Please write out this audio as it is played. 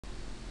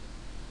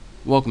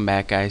Welcome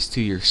back, guys, to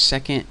your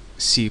second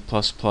C++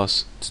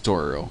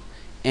 tutorial.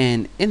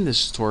 And in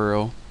this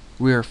tutorial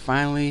we are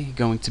finally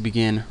going to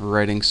begin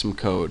writing some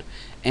code,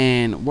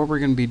 and what we're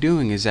going to be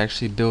doing is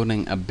actually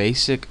building a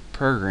basic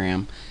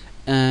program.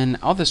 And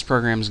all this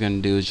program is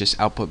going to do is just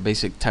output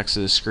basic text to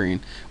the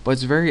screen, but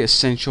it's very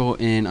essential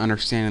in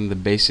understanding the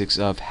basics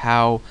of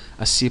how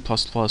a C++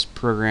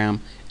 program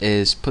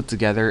is put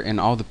together and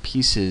all the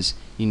pieces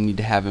you need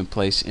to have in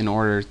place in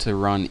order to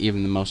run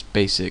even the most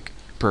basic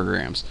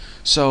programs.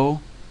 So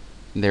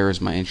there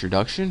is my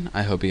introduction.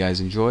 I hope you guys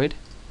enjoyed.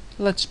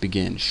 Let's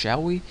begin,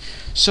 shall we?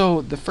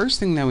 So the first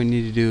thing that we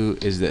need to do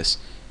is this: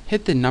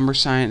 hit the number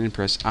sign and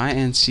press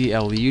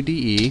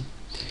INCLUDE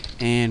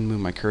and move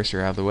my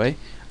cursor out of the way.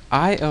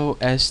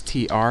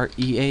 IOSTREAM,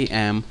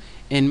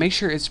 and make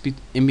sure it's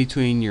in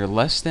between your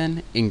less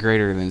than and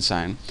greater than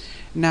sign.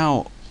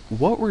 Now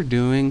what we're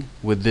doing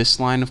with this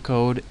line of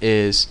code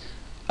is,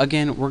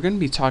 again, we're going to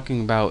be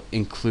talking about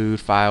include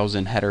files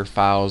and header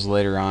files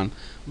later on,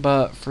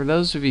 but for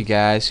those of you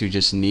guys who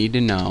just need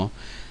to know,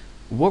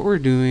 what we're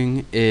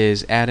doing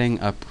is adding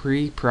a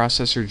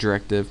preprocessor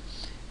directive.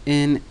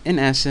 In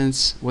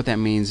essence, what that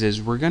means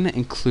is we're going to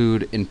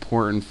include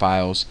important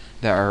files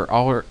that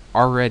are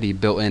already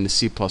built into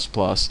C++,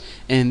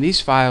 and these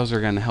files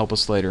are going to help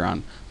us later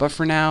on. But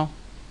for now,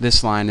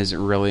 this line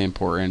isn't really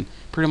important,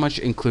 pretty much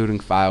including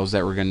files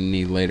that we're going to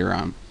need later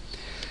on.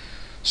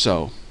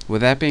 So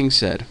with that being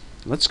said,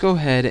 let's go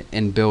ahead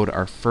and build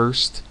our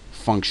first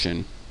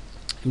function.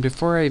 And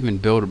before I even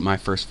build my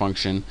first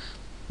function,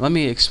 let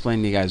me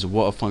explain to you guys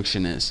what a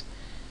function is.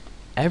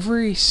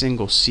 Every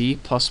single C++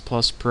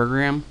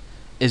 program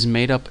is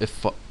made up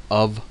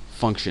of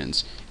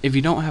functions. If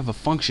you don't have a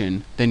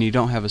function, then you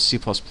don't have a C++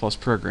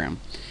 program.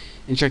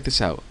 And check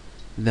this out.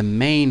 The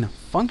main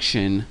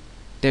function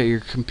that your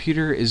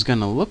computer is going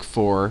to look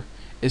for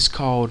is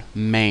called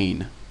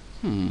main.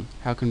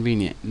 How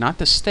convenient. Not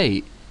the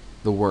state,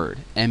 the word,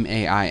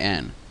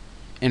 M-A-I-N.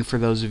 And for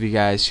those of you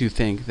guys who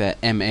think that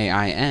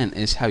M-A-I-N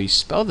is how you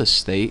spell the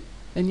state,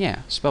 then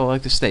yeah, spell it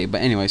like the state.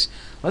 But anyways,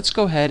 let's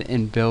go ahead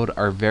and build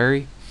our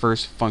very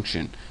first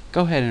function.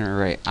 Go ahead and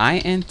write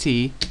int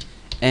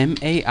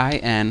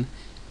main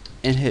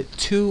and hit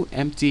 2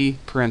 empty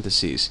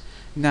parentheses.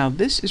 Now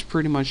this is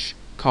pretty much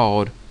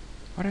called,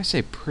 why did I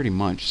say pretty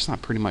much? It's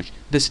not pretty much.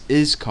 This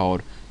is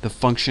called the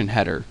function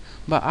header,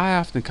 but I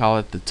often call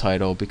it the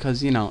title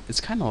because, you know, it's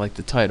kind of like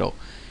the title.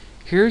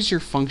 Here's your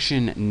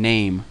function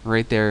name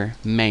right there,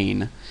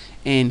 main,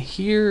 and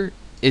here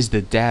is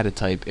the data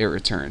type it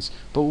returns,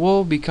 but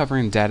we'll be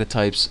covering data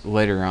types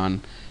later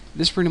on.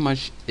 This pretty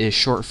much is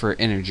short for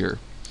integer.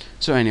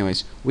 So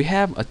anyways, we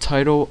have a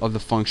title of the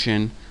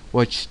function,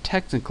 which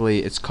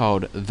technically it's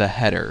called the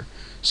header.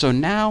 So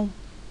now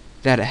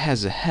that it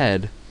has a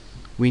head,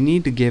 we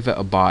need to give it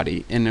a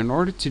body, and in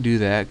order to do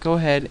that, go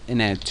ahead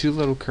and add 2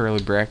 little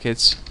curly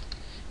brackets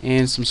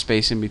and some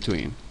space in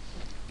between.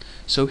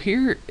 So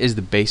here is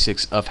the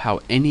basics of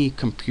how any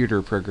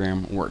computer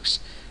program works.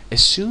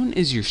 As soon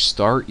as you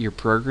start your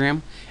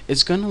program,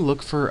 it's going to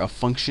look for a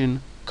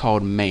function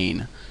called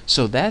main.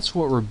 So that's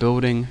what we're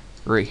building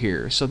right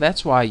here. So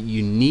that's why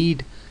you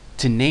need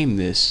to name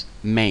this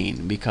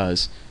main,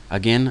 because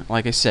again,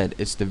 like I said,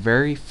 it's the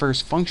very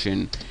first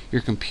function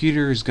your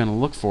computer is going to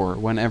look for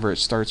whenever it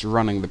starts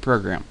running the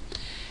program.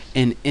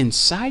 And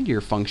inside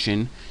your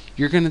function,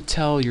 you're going to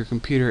tell your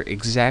computer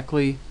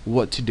exactly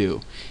what to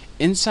do.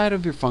 Inside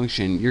of your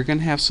function, you're going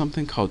to have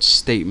something called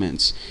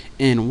statements,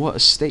 and what a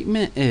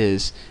statement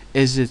is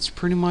it's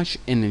pretty much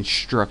an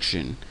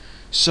instruction.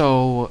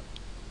 So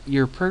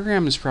your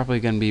program is probably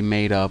going to be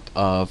made up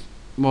of,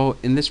 well,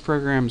 in this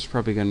program is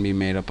probably going to be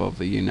made up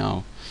of, you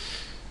know,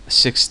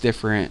 6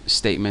 different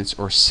statements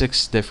or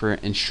 6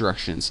 different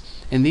instructions,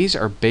 and these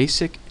are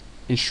basic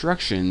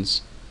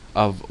instructions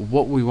of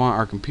what we want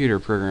our computer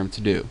program to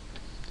do.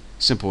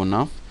 Simple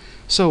enough.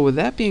 So with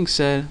that being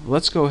said,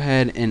 let's go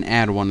ahead and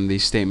add one of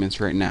these statements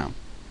right now.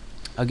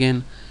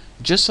 Again,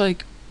 just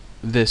like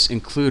this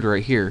include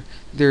right here,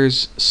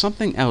 there's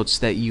something else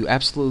that you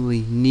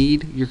absolutely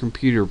need your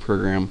computer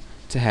program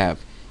to have.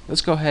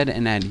 Let's go ahead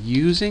and add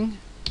using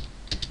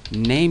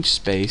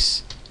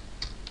namespace,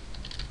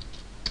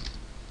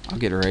 I'll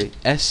get it right,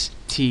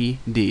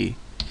 STD.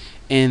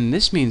 And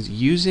this means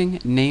using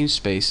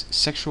namespace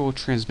sexual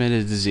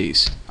transmitted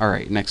disease.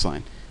 Alright, next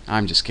line.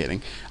 I'm just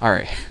kidding.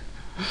 Alright.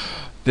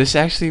 This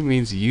actually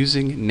means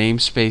using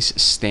namespace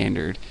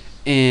standard,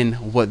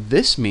 and what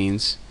this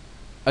means,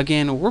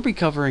 again, we'll be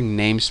covering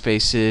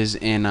namespaces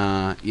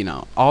and you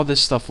know, all this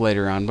stuff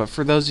later on, but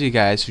for those of you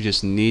guys who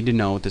just need to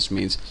know what this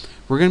means,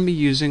 we're going to be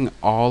using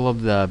all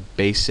of the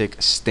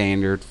basic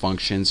standard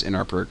functions in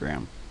our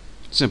program.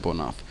 Simple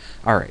enough.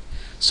 Alright,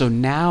 so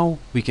now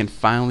we can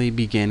finally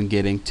begin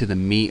getting to the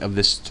meat of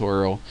this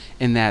tutorial,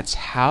 and that's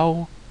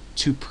how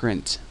to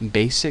print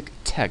basic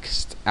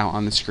text out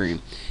on the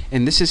screen.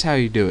 And this is how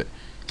you do it.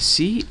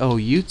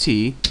 COUT,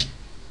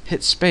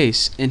 hit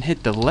space and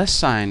hit the less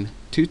sign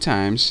 2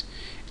 times,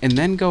 and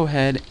then go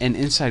ahead and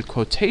inside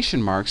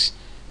quotation marks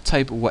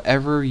type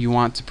whatever you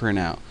want to print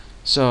out.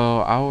 So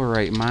I will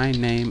write my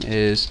name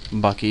is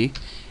Bucky,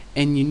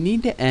 and you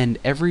need to end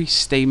every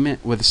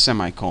statement with a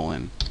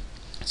semicolon,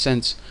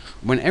 since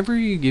whenever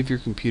you give your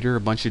computer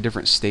a bunch of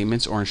different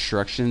statements or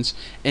instructions,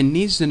 it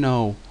needs to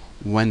know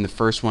when the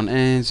first one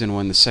ends and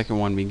when the second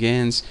one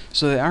begins,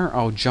 so they aren't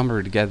all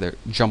jumbled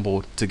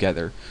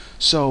together.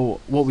 So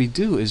what we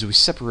do is we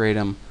separate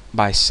them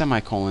by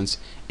semicolons,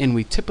 and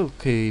we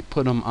typically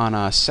put them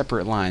on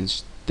separate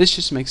lines. This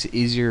just makes it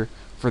easier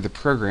for the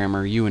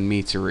programmer, you and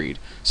me, to read.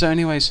 So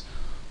anyways,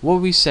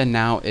 what we said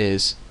now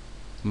is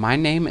my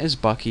name is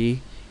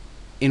Bucky,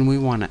 and we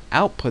want to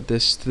output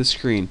this to the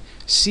screen.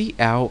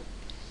 Cout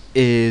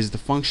is the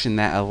function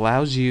that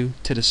allows you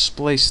to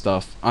display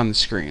stuff on the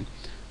screen.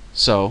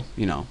 So,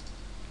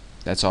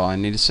 that's all I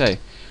need to say.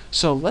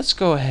 So let's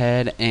go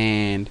ahead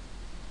and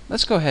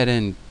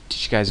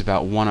teach you guys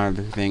about one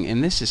other thing,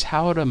 and this is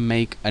how to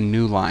make a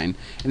new line,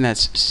 and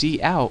that's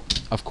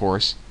cout, of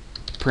course,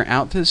 print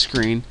out to the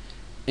screen,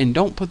 and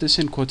don't put this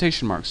in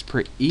quotation marks,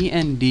 print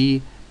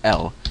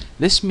ENDL.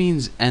 This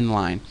means end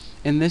line,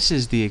 and this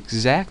is the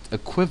exact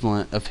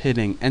equivalent of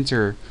hitting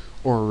enter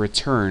or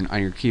return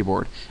on your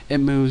keyboard. It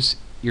moves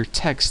your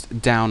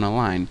text down a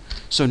line.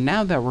 So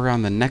now that we're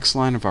on the next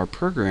line of our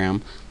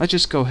program, let's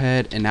just go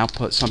ahead and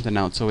output something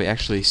else so we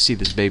actually see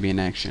this baby in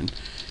action.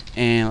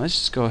 And let's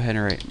just go ahead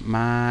and write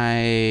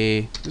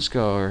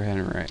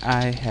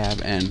I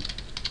have an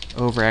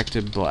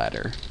overactive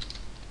bladder.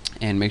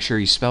 And make sure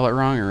you spell it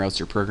wrong, or else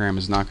your program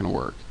is not going to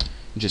work.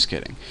 Just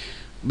kidding.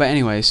 But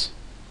anyways,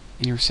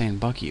 and you were saying,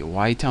 Bucky,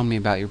 why are you telling me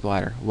about your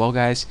bladder? Well,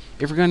 guys,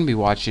 if you're going to be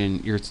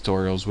watching your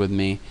tutorials with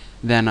me,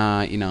 then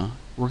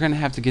we're going to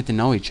have to get to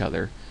know each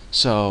other.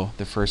 So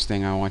the first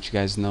thing I want you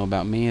guys to know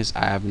about me is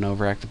I have an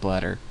overactive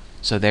bladder.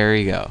 So there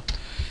you go.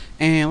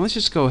 And let's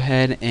just go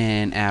ahead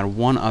and add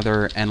one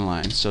other end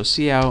line. So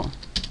cout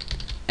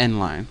end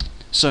line.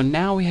 So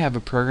now we have a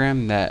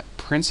program that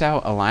prints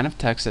out a line of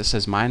text that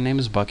says my name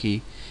is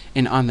Bucky,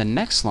 and on the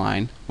next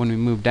line, when we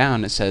move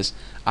down, it says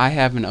I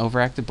have an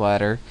overactive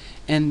bladder,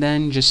 and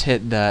then just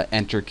hit the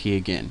enter key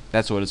again.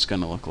 That's what it's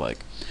going to look like.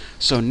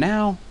 So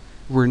now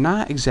we're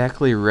not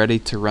exactly ready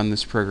to run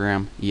this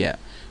program yet.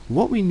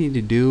 What we need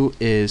to do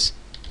is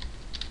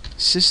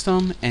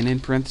system, and in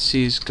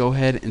parentheses go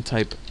ahead and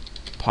type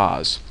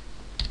pause.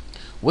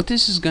 What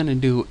this is going to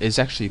do is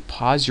actually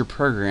pause your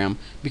program,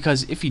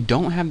 because if you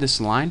don't have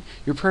this line,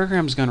 your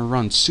program is going to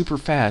run super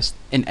fast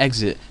and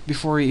exit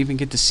before you even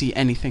get to see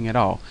anything at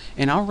all.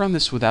 And I'll run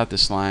this without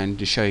this line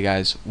to show you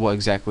guys what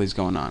exactly is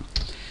going on.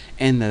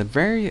 And the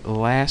very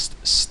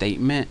last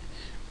statement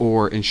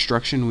or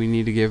instruction we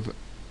need to give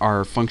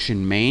our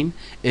function main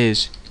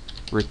is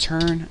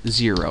return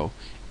 0.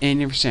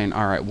 And you're saying,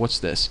 alright, what's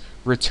this?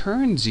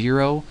 Return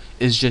 0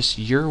 is just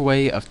your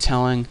way of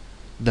telling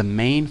the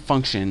main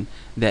function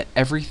that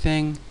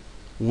everything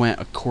went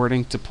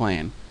according to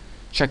plan.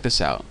 Check this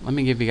out. Let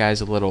me give you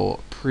guys a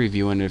little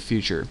preview into the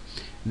future.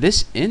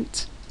 This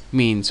int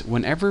means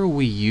whenever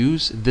we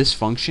use this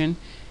function,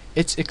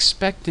 it's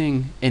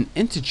expecting an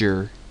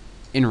integer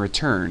in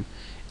return.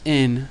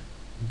 And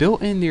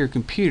built into your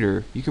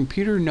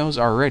computer knows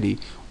already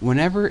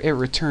whenever it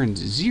returns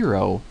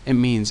 0, it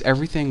means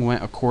everything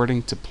went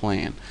according to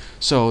plan.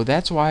 So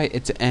that's why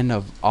at the end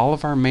of all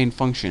of our main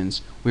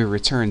functions we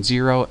return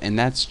 0, and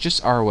that's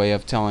just our way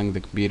of telling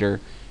the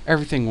computer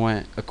everything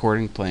went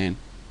according to plan.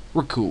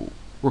 We're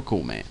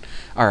cool, man.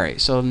 Alright,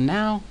 so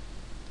now,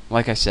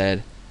 like I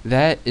said,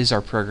 that is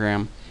our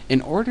program.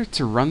 In order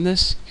to run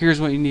this,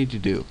 here's what you need to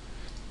do.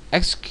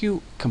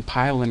 Execute,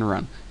 compile, and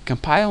run.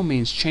 Compile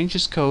means change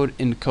this code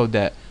into code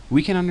that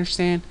we can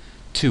understand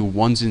to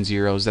ones and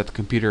zeros that the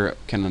computer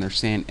can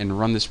understand, and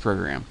run this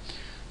program.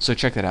 So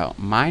check that out.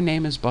 My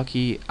name is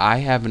Bucky, I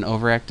have an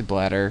overactive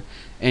bladder,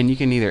 and you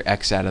can either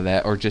X out of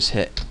that or just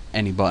hit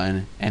any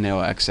button and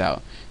it'll X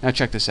out. Now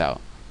check this out.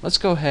 Let's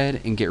go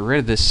ahead and get rid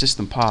of this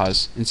system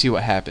pause and see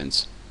what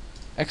happens.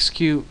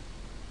 Execute,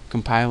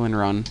 compile, and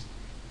run.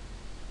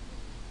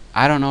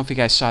 I don't know if you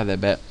guys saw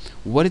that, but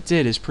what it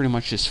did is pretty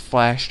much just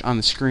flashed on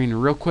the screen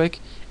real quick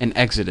and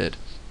exited.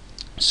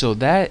 So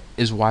that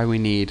is why we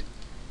need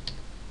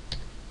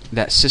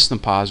that system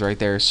pause right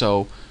there.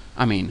 So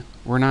I mean,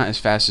 we're not as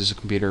fast as a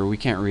computer, we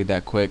can't read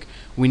that quick.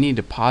 We need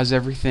to pause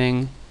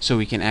everything so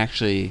we can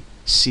actually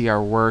see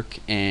our work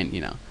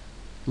and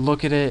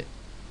look at it,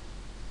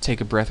 take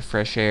a breath of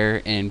fresh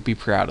air, and be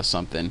proud of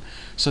something.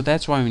 So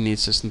that's why we need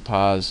system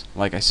pause,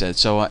 like I said.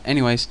 So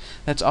anyways,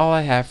 that's all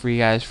I have for you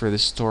guys for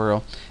this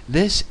tutorial.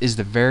 This is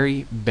the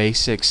very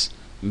basics,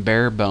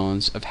 bare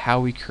bones of how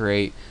we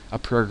create a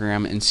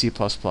program in C++.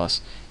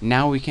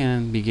 Now we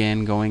can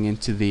begin going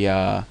into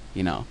the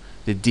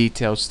the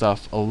detailed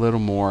stuff a little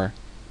more,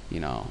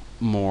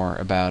 more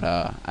about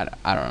I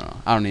don't know.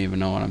 I don't even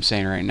know what I'm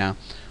saying right now.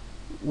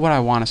 What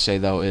I want to say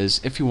though is,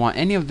 if you want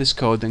any of this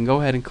code, then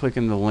go ahead and click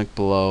in the link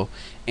below,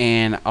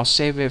 and I'll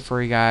save it for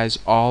you guys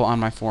all on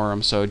my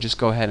forum. So just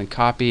go ahead and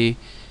copy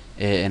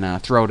it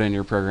and throw it in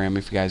your program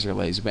if you guys are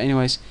lazy. But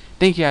anyways,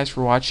 thank you guys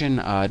for watching.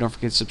 Don't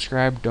forget to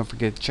subscribe. Don't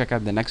forget to check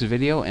out the next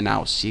video, and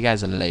I'll see you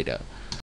guys later.